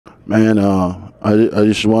Man, I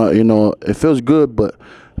just want, it feels good, but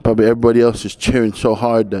probably everybody else is cheering so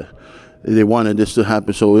hard that they wanted this to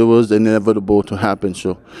happen. So it was inevitable to happen.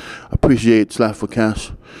 So I appreciate Slap for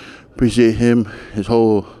Cash, appreciate him, his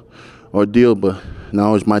whole ordeal, but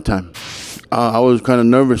now it's my time. I was kind of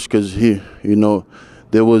nervous because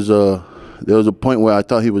there was a point where I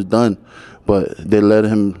thought he was done, but they let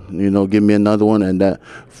him, give me another one, and that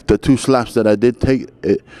the 2 slaps that I did take,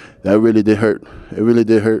 that really did hurt. It really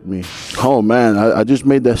did hurt me. Oh man, I just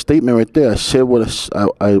made that statement right there. I said what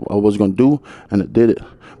I was gonna do, and I did it.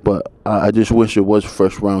 But I just wish it was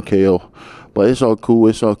first round KO. But it's all cool.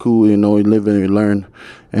 It's all cool. You live and you learn.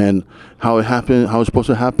 And how it happened, how it's supposed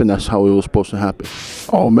to happen, that's how it was supposed to happen.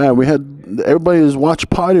 Oh man, everybody is watch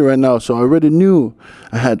party right now. So I already knew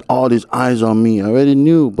I had all these eyes on me. I already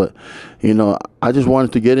knew, but I just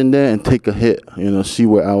wanted to get in there and take a hit. See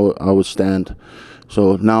where I would stand.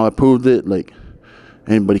 So now I proved it. Like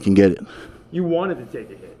anybody can get it. You wanted to take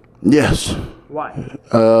a hit. Yes. Why?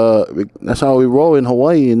 That's how we roll in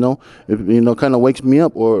Hawaii, It, kind of wakes me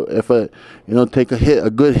up. Or if I, take a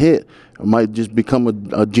good hit, I might just become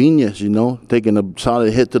a genius, taking a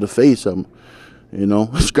solid hit to the face.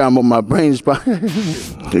 Scramble my brains.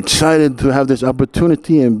 Excited to have this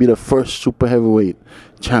opportunity and be the first super heavyweight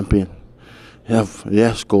champion.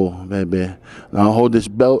 Yes, go, baby. Now I hold this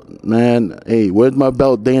belt, man. Hey, where's my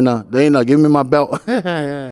belt, Dana? Dana, give me my belt.